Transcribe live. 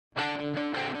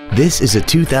This is a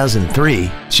 2003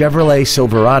 Chevrolet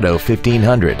Silverado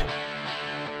 1500.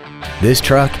 This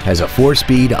truck has a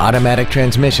 4-speed automatic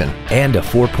transmission and a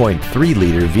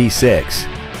 4.3-liter V6.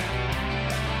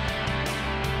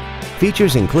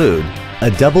 Features include a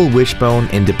double wishbone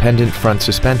independent front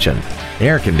suspension,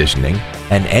 air conditioning,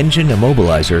 an engine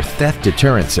immobilizer theft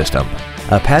deterrent system,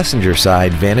 a passenger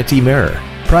side vanity mirror,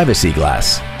 privacy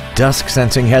glass, dusk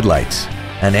sensing headlights,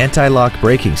 an anti-lock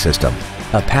braking system,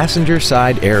 a passenger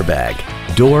side airbag,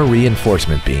 door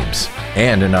reinforcement beams,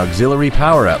 and an auxiliary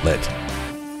power outlet.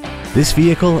 This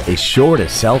vehicle is sure to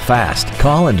sell fast.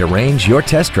 Call and arrange your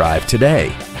test drive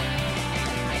today.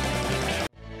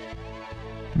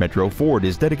 Metro Ford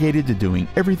is dedicated to doing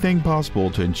everything possible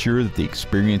to ensure that the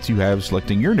experience you have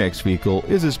selecting your next vehicle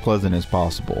is as pleasant as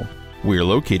possible. We are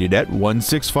located at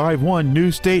 1651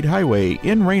 New State Highway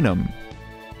in Raynham.